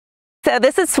So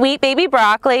this is sweet baby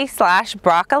broccoli slash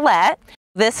broccolette.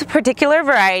 This particular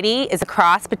variety is a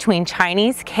cross between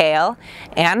Chinese kale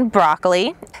and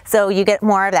broccoli. So you get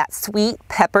more of that sweet,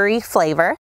 peppery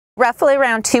flavor. Roughly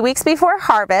around 2 weeks before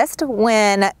harvest,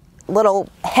 when little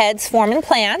heads form in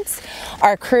plants,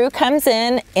 our crew comes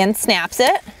in and snaps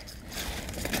it.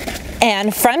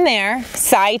 And from there,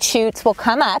 side shoots will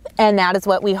come up, and that is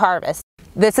what we harvest.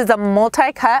 This is a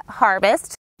multi-cut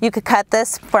harvest. You could cut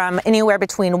this from anywhere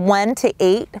between 1 to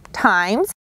 8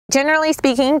 times. Generally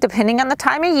speaking, depending on the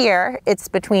time of year, it's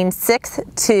between 6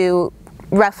 to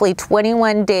roughly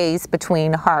 21 days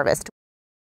between harvest.